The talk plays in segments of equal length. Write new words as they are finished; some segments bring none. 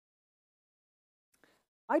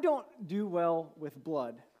I don't do well with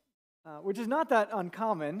blood, which is not that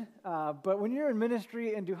uncommon, but when you're in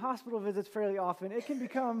ministry and do hospital visits fairly often, it can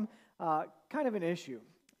become kind of an issue.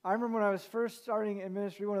 I remember when I was first starting in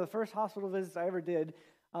ministry, one of the first hospital visits I ever did,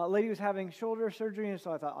 a lady was having shoulder surgery, and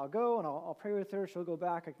so I thought, I'll go and I'll pray with her. She'll go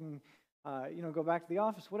back. I can, go back to the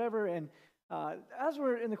office, whatever. And as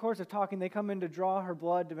we're in the course of talking, they come in to draw her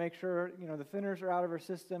blood to make sure, the thinners are out of her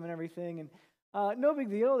system and everything. And no big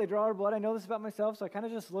deal. They draw her blood. I know this about myself, so I kind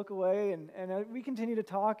of just look away, and we continue to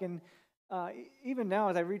talk. And even now,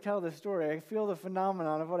 as I retell this story, I feel the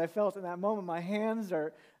phenomenon of what I felt in that moment. My hands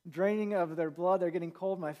are draining of their blood. They're getting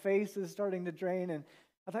cold. My face is starting to drain. And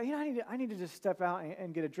I thought, I need to just step out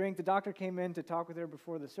and get a drink. The doctor came in to talk with her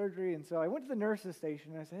before the surgery. And so I went to the nurse's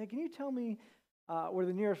station, and I said, hey, can you tell me where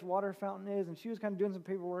the nearest water fountain is? And she was kind of doing some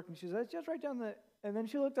paperwork, and she said, it's just right down the... And then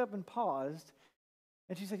she looked up and paused.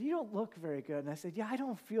 And she said, you don't look very good. And I said, yeah, I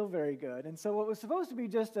don't feel very good. And so what was supposed to be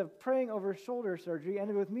just a praying over shoulder surgery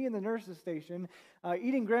ended with me in the nurse's station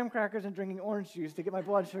eating graham crackers and drinking orange juice to get my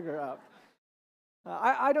blood sugar up.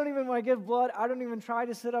 I don't even, when I give blood, I don't even try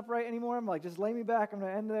to sit upright anymore. I'm like, just lay me back. I'm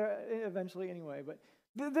going to end there eventually anyway. But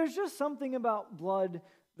there's just something about blood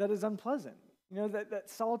that is unpleasant. That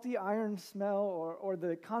salty iron smell or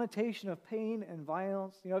the connotation of pain and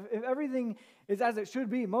violence. If everything is as it should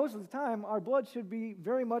be, most of the time, our blood should be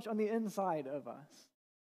very much on the inside of us.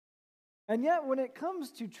 And yet, when it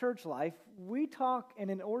comes to church life, we talk an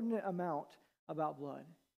inordinate amount about blood.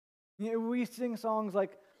 We sing songs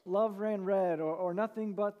like Love Ran Red or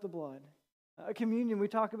Nothing But the Blood. Communion, we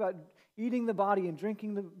talk about eating the body and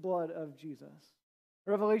drinking the blood of Jesus.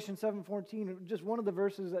 Revelation 7:14, just one of the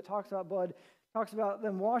verses that talks about blood, talks about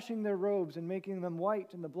them washing their robes and making them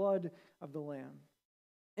white in the blood of the Lamb.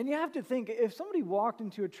 And you have to think, if somebody walked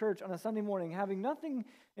into a church on a Sunday morning having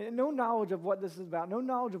no knowledge of what this is about, no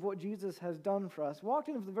knowledge of what Jesus has done for us, walked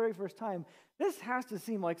in for the very first time, this has to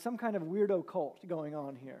seem like some kind of weirdo cult going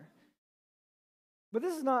on here. But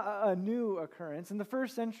this is not a new occurrence. In the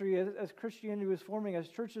first century, as Christianity was forming, as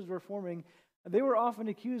churches were forming, they were often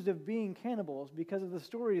accused of being cannibals because of the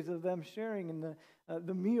stories of them sharing in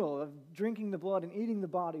the meal, of drinking the blood and eating the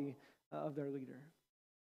body of their leader.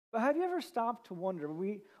 But have you ever stopped to wonder,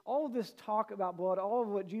 all of this talk about blood, all of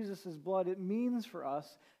what Jesus' blood it means for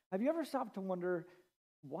us, have you ever stopped to wonder,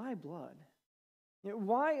 why blood?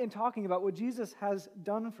 Why, in talking about what Jesus has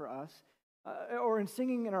done for us, or in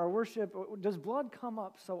singing in our worship, does blood come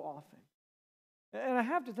up so often? And I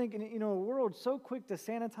have to think, in a world so quick to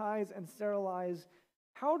sanitize and sterilize,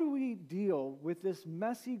 how do we deal with this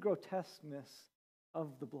messy grotesqueness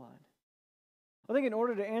of the blood? I think in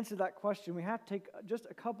order to answer that question, we have to take just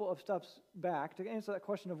a couple of steps back to answer that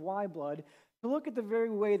question of why blood, to look at the very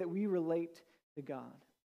way that we relate to God.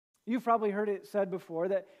 You've probably heard it said before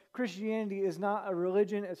that Christianity is not a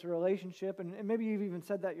religion, it's a relationship, and maybe you've even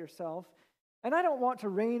said that yourself. And I don't want to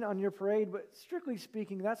rain on your parade, but strictly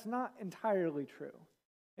speaking, that's not entirely true.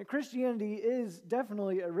 And Christianity is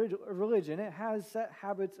definitely a religion. It has set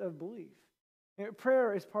habits of belief.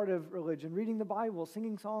 Prayer is part of religion. Reading the Bible,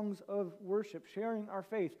 singing songs of worship, sharing our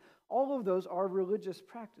faith, all of those are religious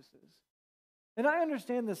practices. And I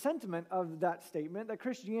understand the sentiment of that statement, that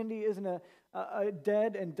Christianity isn't a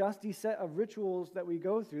dead and dusty set of rituals that we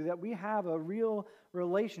go through, that we have a real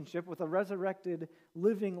relationship with a resurrected,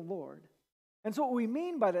 living Lord. And so what we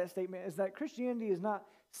mean by that statement is that Christianity is not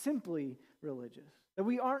simply religious, that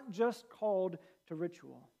we aren't just called to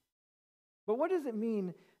ritual. But what does it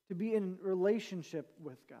mean to be in relationship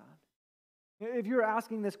with God? If you're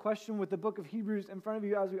asking this question with the book of Hebrews in front of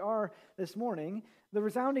you as we are this morning, the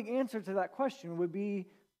resounding answer to that question would be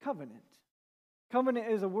covenant. Covenant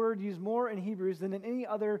is a word used more in Hebrews than in any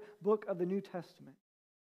other book of the New Testament.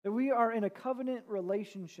 That we are in a covenant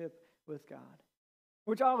relationship with God.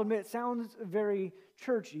 Which I'll admit sounds very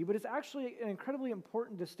churchy, but it's actually an incredibly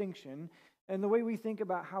important distinction in the way we think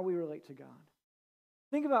about how we relate to God.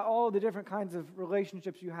 Think about all the different kinds of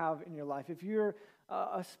relationships you have in your life. If you're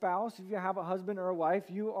a spouse, if you have a husband or a wife,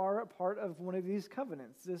 you are a part of one of these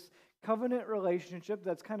covenants. This covenant relationship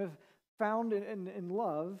that's kind of found in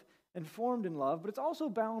love and formed in love, but it's also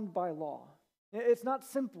bound by law. It's not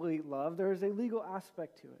simply love. There is a legal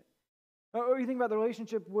aspect to it. Or you think about the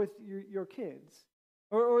relationship with your kids.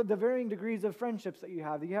 Or the varying degrees of friendships that you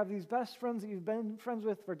have. You have these best friends that you've been friends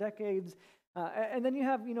with for decades, and then you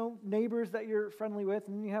have, neighbors that you're friendly with,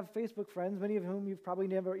 and then you have Facebook friends, many of whom you've probably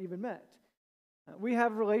never even met. We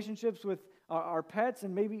have relationships with our pets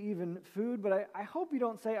and maybe even food, but I hope you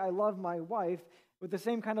don't say, I love my wife, with the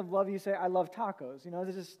same kind of love you say, I love tacos.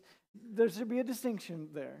 There should be a distinction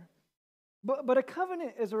there. But a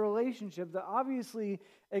covenant is a relationship that obviously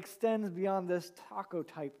extends beyond this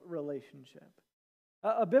taco-type relationship.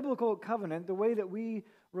 A biblical covenant, the way that we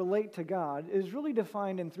relate to God, is really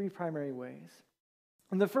defined in three primary ways.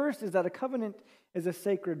 And the first is that a covenant is a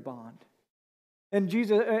sacred bond. And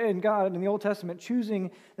Jesus and God in the Old Testament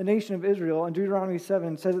choosing the nation of Israel in Deuteronomy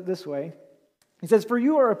 7 says it this way. He says, "For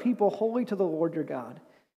you are a people holy to the Lord your God.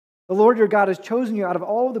 The Lord your God has chosen you out of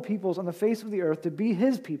all the peoples on the face of the earth to be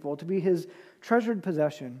his people, to be his treasured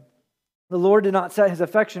possession. The Lord did not set his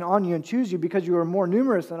affection on you and choose you because you are more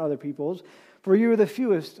numerous than other peoples, for you are the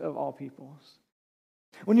fewest of all peoples."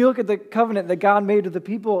 When you look at the covenant that God made with the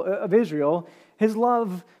people of Israel, his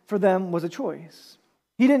love for them was a choice.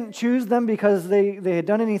 He didn't choose them because they had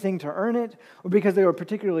done anything to earn it or because they were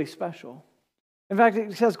particularly special. In fact,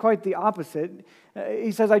 it says quite the opposite.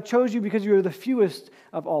 He says, "I chose you because you are the fewest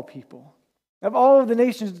of all people." Of all of the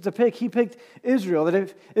nations to pick, he picked Israel. That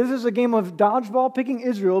if this is a game of dodgeball, picking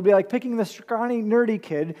Israel would be like picking the scrawny, nerdy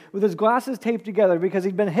kid with his glasses taped together because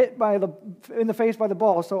he'd been hit in the face by the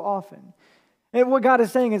ball so often. And what God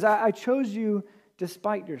is saying is, I chose you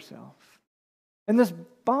despite yourself. And this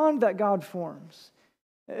bond that God forms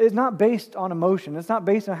is not based on emotion. It's not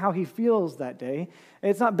based on how he feels that day.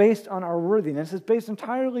 It's not based on our worthiness. It's based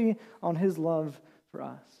entirely on his love for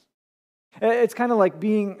us. It's kind of like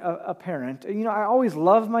being a parent. I always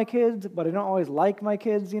love my kids, but I don't always like my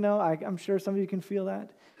kids. I'm sure some of you can feel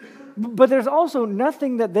that. But there's also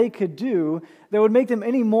nothing that they could do that would make them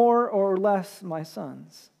any more or less my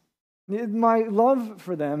sons. My love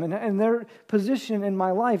for them and their position in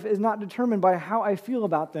my life is not determined by how I feel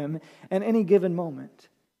about them at any given moment.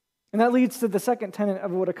 And that leads to the second tenet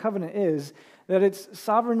of what a covenant is, that it's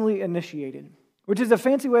sovereignly initiated, which is a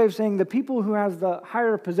fancy way of saying the people who has the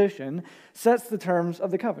higher position sets the terms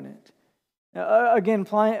of the covenant. Again,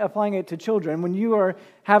 applying it to children, when you are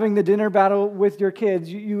having the dinner battle with your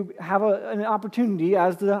kids, you have an opportunity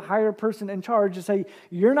as the higher person in charge to say,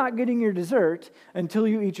 "You're not getting your dessert until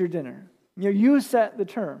you eat your dinner." You set the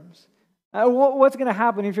terms. What's going to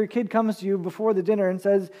happen if your kid comes to you before the dinner and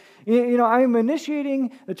says, "I'm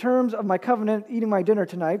initiating the terms of my covenant eating my dinner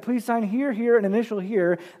tonight. Please sign here, here, and initial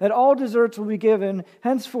here that all desserts will be given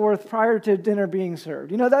henceforth prior to dinner being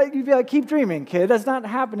served." That you'd be like, "Keep dreaming, kid. That's not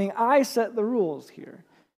happening. I set the rules here."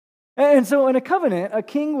 And so in a covenant, a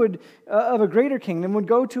king of a greater kingdom would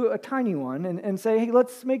go to a tiny one and say, "Hey,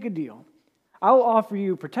 let's make a deal. I'll offer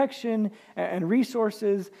you protection and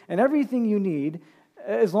resources and everything you need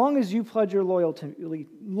as long as you pledge your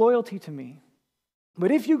loyalty to me. But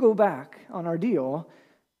if you go back on our deal,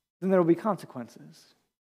 then there will be consequences."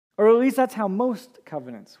 Or at least that's how most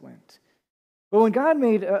covenants went. But when God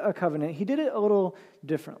made a covenant, he did it a little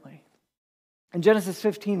differently. In Genesis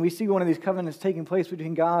 15, we see one of these covenants taking place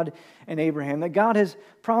between God and Abraham, that God has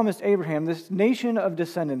promised Abraham this nation of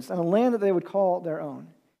descendants and a land that they would call their own.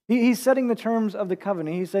 He's setting the terms of the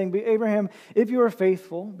covenant. He's saying, "Abraham, if you are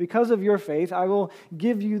faithful, because of your faith, I will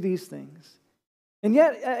give you these things." And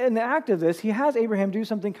yet, in the act of this, he has Abraham do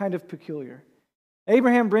something kind of peculiar.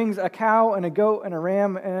 Abraham brings a cow and a goat and a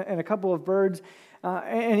ram and a couple of birds,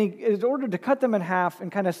 and he is ordered to cut them in half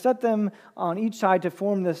and kind of set them on each side to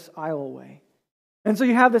form this aisleway. And so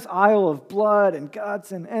you have this aisle of blood and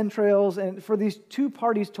guts and entrails, and for these two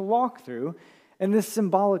parties to walk through in this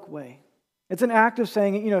symbolic way. It's an act of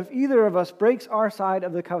saying, if either of us breaks our side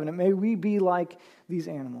of the covenant, may we be like these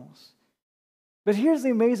animals. But here's the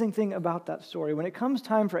amazing thing about that story. When it comes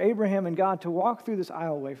time for Abraham and God to walk through this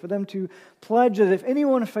aisleway, for them to pledge that if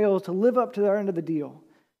anyone fails to live up to their end of the deal,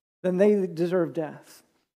 then they deserve death.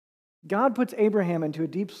 God puts Abraham into a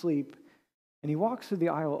deep sleep, and he walks through the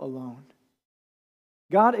aisle alone.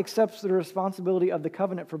 God accepts the responsibility of the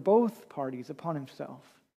covenant for both parties upon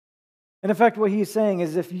himself. In effect, what he's saying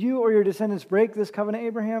is, if you or your descendants break this covenant,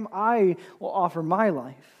 Abraham, I will offer my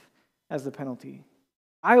life as the penalty.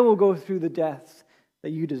 I will go through the deaths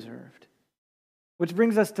that you deserved. Which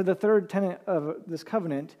brings us to the third tenet of this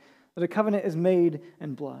covenant, that a covenant is made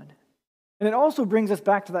in blood. And it also brings us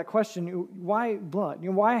back to that question, why blood?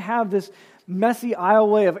 Why have this messy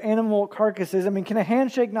aisleway of animal carcasses? Can a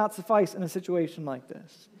handshake not suffice in a situation like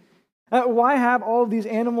this? Why have all of these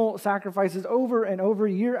animal sacrifices over and over,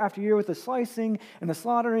 year after year, with the slicing and the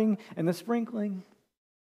slaughtering and the sprinkling?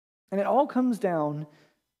 And it all comes down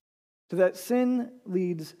to that sin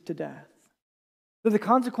leads to death. That the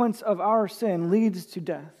consequence of our sin leads to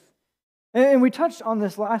death. And we touched on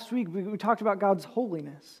this last week. We talked about God's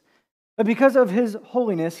holiness. That because of his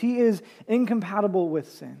holiness, he is incompatible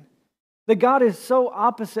with sin. That God is so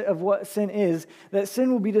opposite of what sin is, that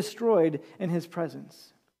sin will be destroyed in his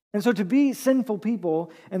presence. And so to be sinful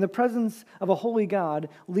people in the presence of a holy God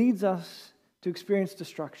leads us to experience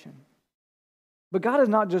destruction. But God is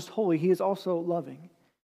not just holy, he is also loving.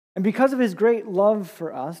 And because of his great love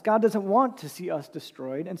for us, God doesn't want to see us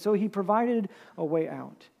destroyed, and so he provided a way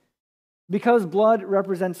out. Because blood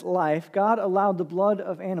represents life, God allowed the blood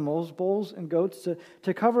of animals, bulls and goats,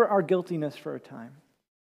 to cover our guiltiness for a time.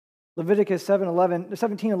 Leviticus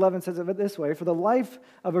 17:11 says it this way, "For the life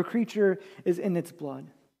of a creature is in its blood,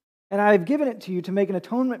 and I have given it to you to make an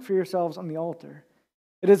atonement for yourselves on the altar.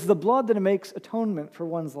 It is the blood that makes atonement for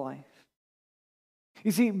one's life."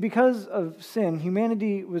 You see, because of sin,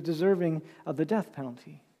 humanity was deserving of the death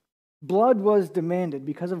penalty. Blood was demanded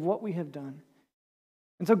because of what we have done.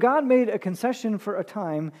 And so God made a concession for a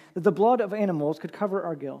time that the blood of animals could cover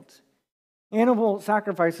our guilt. Animal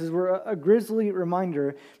sacrifices were a grisly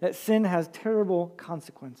reminder that sin has terrible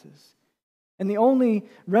consequences. And the only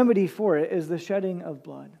remedy for it is the shedding of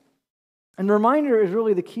blood. And the reminder is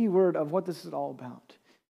really the key word of what this is all about.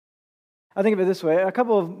 I think of it this way. A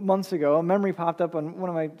couple of months ago, a memory popped up on one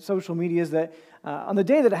of my social medias that on the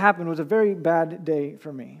day that it happened was a very bad day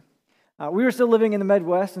for me. We were still living in the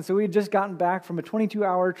Midwest, and so we had just gotten back from a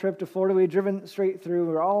 22-hour trip to Florida. We had driven straight through.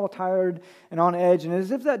 We were all tired and on edge. And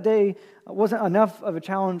as if that day wasn't enough of a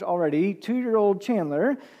challenge already, 2-year-old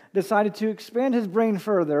Chandler decided to expand his brain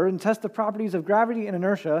further and test the properties of gravity and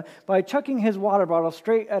inertia by chucking his water bottle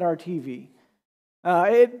straight at our TV.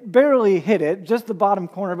 It barely hit it, just the bottom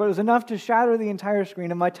corner, but it was enough to shatter the entire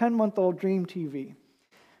screen of my 10-month-old Dream TV.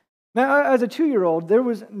 Now, as a 2-year-old, there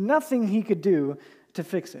was nothing he could do to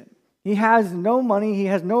fix it. He has no money, he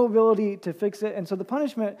has no ability to fix it, and so the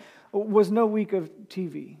punishment was no week of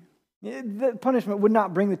TV. The punishment would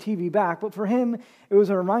not bring the TV back, but for him, it was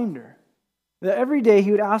a reminder that every day he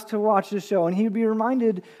would ask to watch the show, and he would be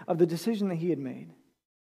reminded of the decision that he had made.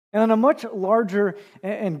 And on a much larger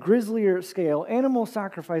and grislier scale, animal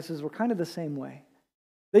sacrifices were kind of the same way.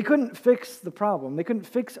 They couldn't fix the problem. They couldn't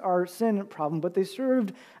fix our sin problem, but they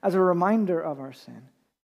served as a reminder of our sin.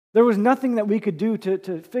 There was nothing that we could do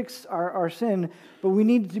to fix our sin, but we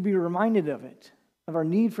needed to be reminded of it, of our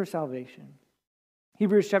need for salvation.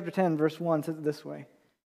 Hebrews chapter 10, verse 1 says it this way.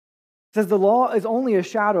 It says, "The law is only a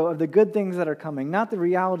shadow of the good things that are coming, not the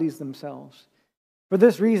realities themselves. For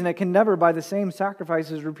this reason, it can never, by the same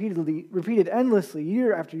sacrifices repeated endlessly,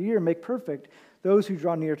 year after year, make perfect those who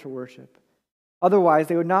draw near to worship. Otherwise,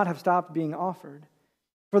 they would not have stopped being offered.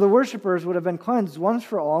 For the worshipers would have been cleansed once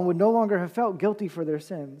for all and would no longer have felt guilty for their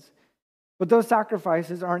sins. But those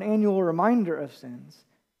sacrifices are an annual reminder of sins.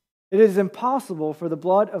 It is impossible for the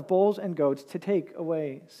blood of bulls and goats to take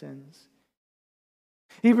away sins."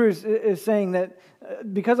 Hebrews is saying that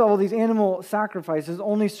because all these animal sacrifices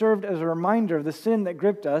only served as a reminder of the sin that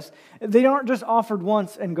gripped us, they aren't just offered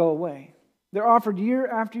once and go away. They're offered year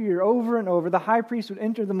after year, over and over. The high priest would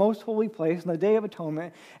enter the most holy place on the Day of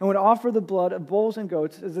Atonement and would offer the blood of bulls and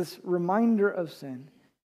goats as this reminder of sin.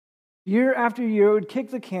 Year after year, it would kick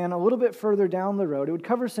the can a little bit further down the road. It would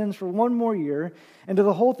cover sins for one more year, and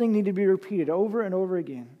the whole thing needed to be repeated over and over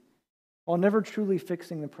again, while never truly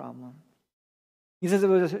fixing the problem. He says it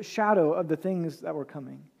was a shadow of the things that were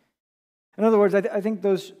coming. In other words, I think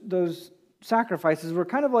those sacrifices were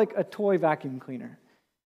kind of like a toy vacuum cleaner.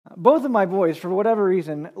 Both of my boys, for whatever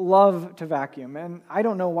reason, love to vacuum, and I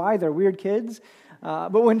don't know why. They're weird kids.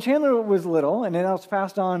 But when Chandler was little, and then I was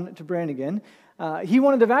passed on to Brannigan, he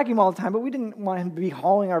wanted to vacuum all the time, but we didn't want him to be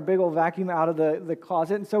hauling our big old vacuum out of the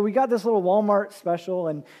closet, and so we got this little Walmart special,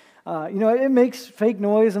 and it makes fake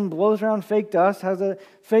noise and blows around fake dust, has a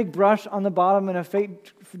fake brush on the bottom and a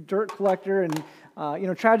fake dirt collector, and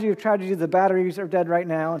tragedy of tragedies, the batteries are dead right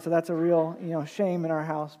now, and so that's a real shame in our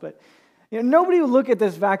house, but nobody would look at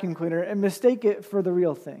this vacuum cleaner and mistake it for the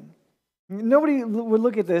real thing. Nobody would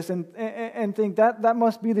look at this and think that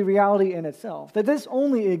must be the reality in itself, that this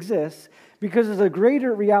only exists because there's a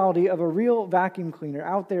greater reality of a real vacuum cleaner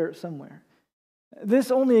out there somewhere.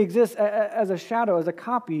 This only exists as a shadow, as a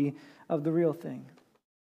copy of the real thing,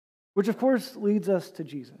 which of course leads us to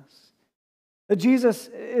Jesus. That Jesus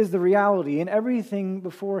is the reality, and everything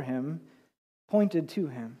before him pointed to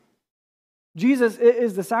him. Jesus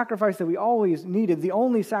is the sacrifice that we always needed, the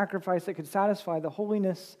only sacrifice that could satisfy the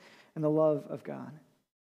holiness and the love of God.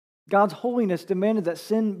 God's holiness demanded that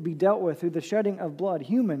sin be dealt with through the shedding of blood,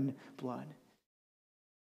 human blood.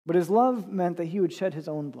 But his love meant that he would shed his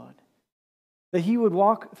own blood, that he would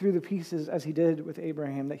walk through the pieces as he did with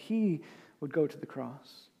Abraham, that he would go to the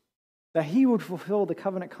cross, that he would fulfill the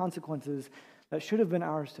covenant consequences that should have been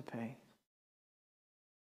ours to pay.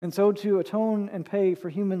 And so to atone and pay for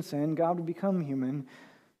human sin, God would become human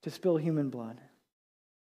to spill human blood.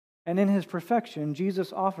 And in his perfection,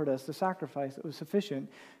 Jesus offered us the sacrifice that was sufficient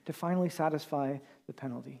to finally satisfy the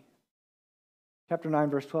penalty. Chapter 9,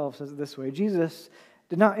 verse 12 says it this way: Jesus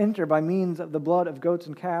did not enter by means of the blood of goats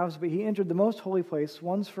and calves, but he entered the most holy place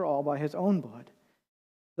once for all by his own blood,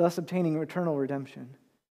 thus obtaining eternal redemption.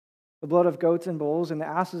 The blood of goats and bulls and the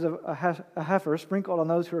ashes of a heifer sprinkled on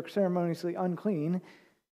those who are ceremoniously unclean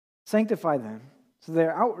sanctify them, so they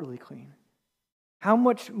are outwardly clean. How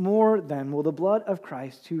much more then will the blood of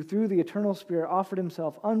Christ, who through the eternal Spirit offered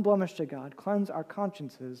himself unblemished to God, cleanse our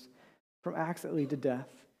consciences from acts that lead to death,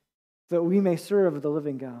 so that we may serve the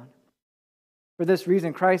living God? For this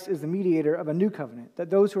reason, Christ is the mediator of a new covenant, that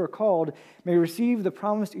those who are called may receive the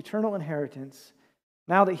promised eternal inheritance,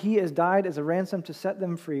 now that he has died as a ransom to set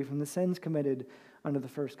them free from the sins committed under the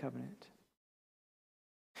first covenant.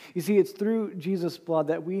 You see, it's through Jesus' blood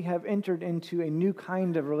that we have entered into a new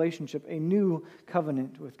kind of relationship, a new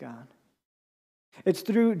covenant with God. It's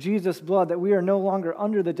through Jesus' blood that we are no longer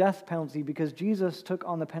under the death penalty because Jesus took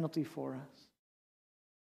on the penalty for us.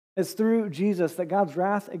 It's through Jesus that God's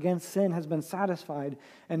wrath against sin has been satisfied,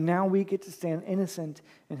 and now we get to stand innocent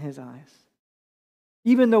in his eyes.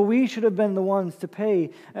 Even though we should have been the ones to pay,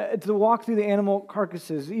 to walk through the animal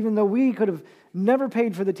carcasses, even though we could have never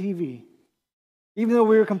paid for the TV, even though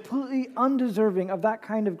we were completely undeserving of that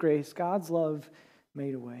kind of grace, God's love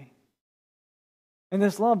made a way. And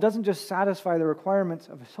this love doesn't just satisfy the requirements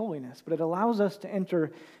of his holiness, but it allows us to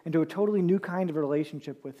enter into a totally new kind of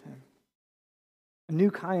relationship with him. A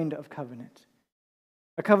new kind of covenant.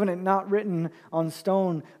 A covenant not written on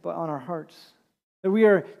stone, but on our hearts. That we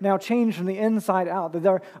are now changed from the inside out.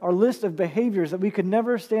 That our list of behaviors that we could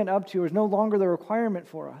never stand up to is no longer the requirement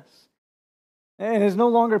for us. And is no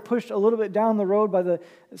longer pushed a little bit down the road by the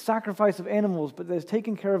sacrifice of animals, but is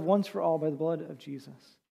taken care of once for all by the blood of Jesus.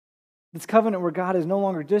 This covenant where God is no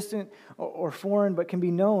longer distant or foreign, but can be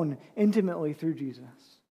known intimately through Jesus.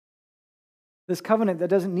 This covenant that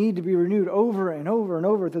doesn't need to be renewed over and over and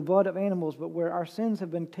over through the blood of animals, but where our sins have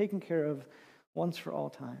been taken care of once for all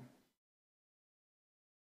time.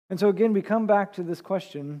 And so again, we come back to this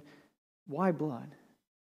question, why blood?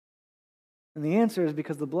 And the answer is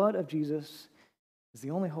because the blood of Jesus is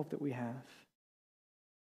the only hope that we have.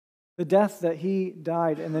 The death that he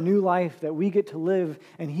died and the new life that we get to live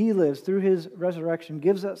and he lives through his resurrection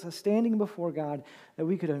gives us a standing before God that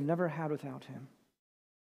we could have never had without him.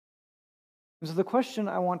 And so the question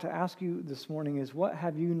I want to ask you this morning is, what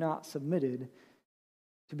have you not submitted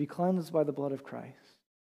to be cleansed by the blood of Christ?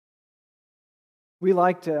 We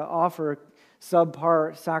like to offer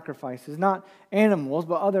subpar sacrifices, not animals,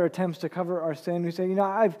 but other attempts to cover our sin. We say,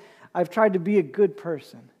 I've tried to be a good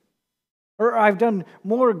person. Or I've done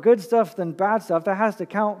more good stuff than bad stuff. That has to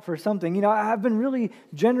count for something. I've been really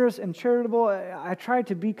generous and charitable. I tried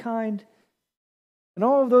to be kind. And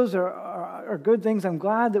all of those are good things. I'm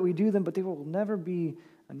glad that we do them, but they will never be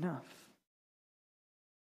enough.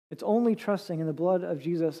 It's only trusting in the blood of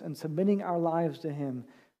Jesus and submitting our lives to him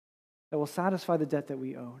that will satisfy the debt that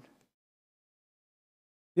we owed.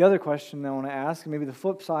 The other question I want to ask, and maybe the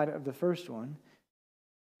flip side of the first one,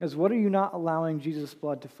 is what are you not allowing Jesus'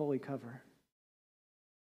 blood to fully cover?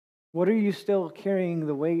 What are you still carrying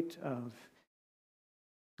the weight of?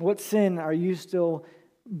 What sin are you still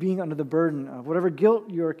being under the burden of? Whatever guilt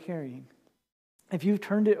you're carrying. If you've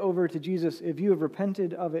turned it over to Jesus, if you have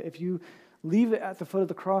repented of it, if you leave it at the foot of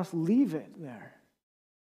the cross, leave it there.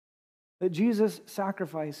 That Jesus'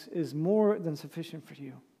 sacrifice is more than sufficient for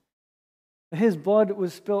you. His blood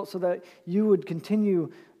was spilt so that you would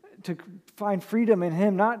continue to find freedom in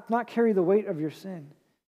him, not carry the weight of your sin.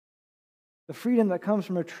 The freedom that comes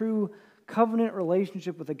from a true covenant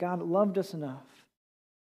relationship with a God that loved us enough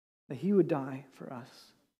that he would die for us.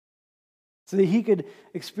 So that he could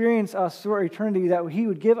experience us through our eternity, that he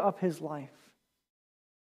would give up his life.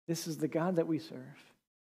 This is the God that we serve.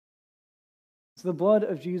 So the blood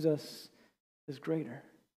of Jesus is greater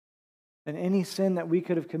than any sin that we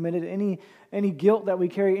could have committed, any guilt that we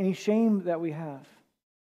carry, any shame that we have.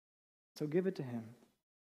 So give it to him.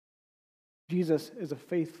 Jesus is a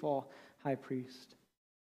faithful high priest.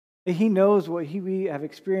 He knows what we have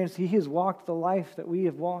experienced. He has walked the life that we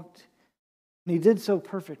have walked. And he did so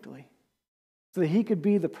perfectly, so that he could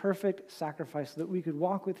be the perfect sacrifice, so that we could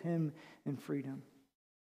walk with him in freedom.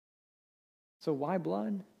 So why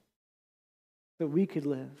blood? So that we could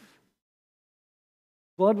live.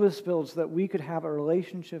 Blood was spilled so that we could have a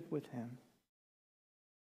relationship with him.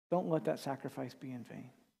 Don't let that sacrifice be in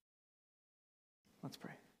vain. Let's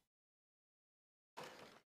pray.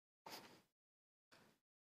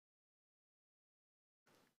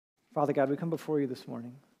 Father God, we come before you this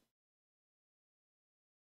morning.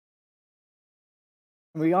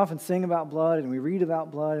 And we often sing about blood and we read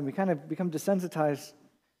about blood and we kind of become desensitized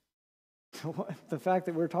to the fact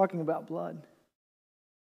that we're talking about blood.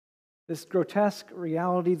 this grotesque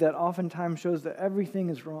reality that oftentimes shows that everything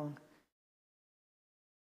is wrong.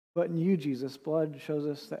 But in you, Jesus, blood shows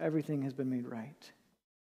us that everything has been made right.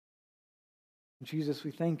 Jesus,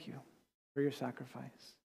 we thank you for your sacrifice.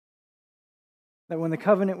 That when the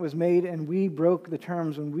covenant was made and we broke the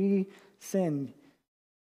terms, when we sinned,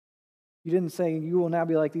 you didn't say, you will now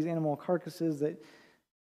be like these animal carcasses, that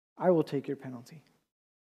I will take your penalty.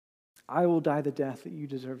 I will die the death that you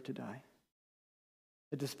deserve to die.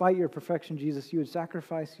 That despite your perfection, Jesus, you would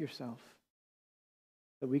sacrifice yourself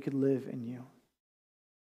that we could live in you.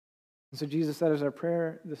 And so, Jesus, that is our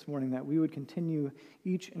prayer this morning, that we would continue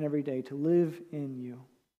each and every day to live in you.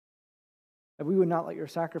 That we would not let your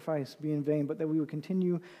sacrifice be in vain, but that we would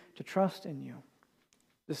continue to trust in you.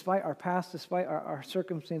 Despite our past, despite our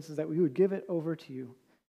circumstances, that we would give it over to you.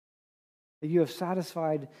 That you have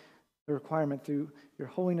satisfied the requirement through your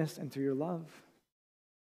holiness and through your love.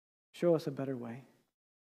 Show us a better way.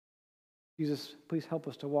 Jesus, please help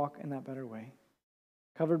us to walk in that better way.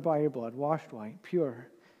 Covered by your blood, washed white, pure,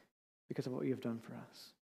 because of what you have done for us.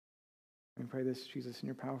 We pray this, Jesus, in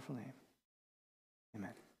your powerful name.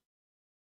 Amen.